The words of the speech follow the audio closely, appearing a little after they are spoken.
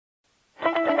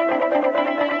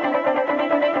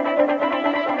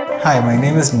Hi, my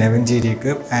name is Nevin J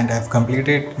Jacob and I've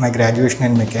completed my graduation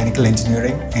in mechanical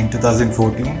engineering in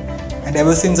 2014. And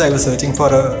ever since I was searching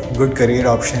for a good career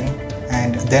option,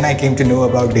 and then I came to know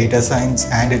about data science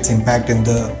and its impact in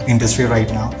the industry right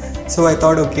now. So I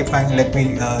thought, okay, fine, let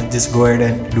me just go ahead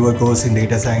and do a course in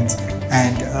data science.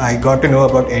 And I got to know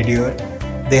about Edure.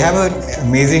 They have an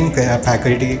amazing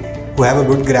faculty who have a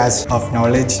good grasp of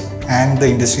knowledge and the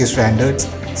industry standards.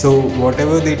 So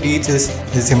whatever they teach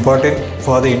is important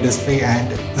for the industry and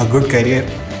a good career.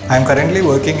 I'm currently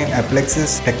working in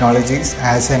Applexus Technologies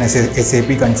as an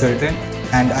SAP Consultant,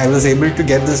 and I was able to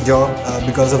get this job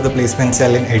because of the placement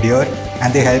cell in Edure,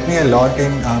 and they helped me a lot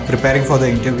in preparing for the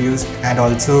interviews and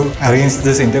also arranged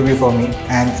this interview for me,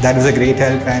 and that was a great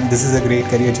help, and this is a great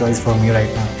career choice for me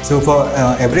right now. So for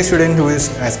every student who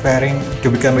is aspiring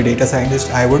to become a data scientist,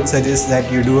 I would suggest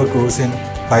that you do a course in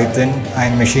Python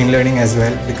and machine learning as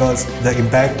well, because the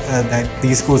impact that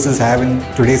these courses have in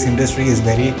today's industry is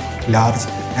very large,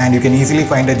 and you can easily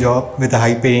find a job with a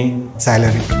high paying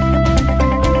salary.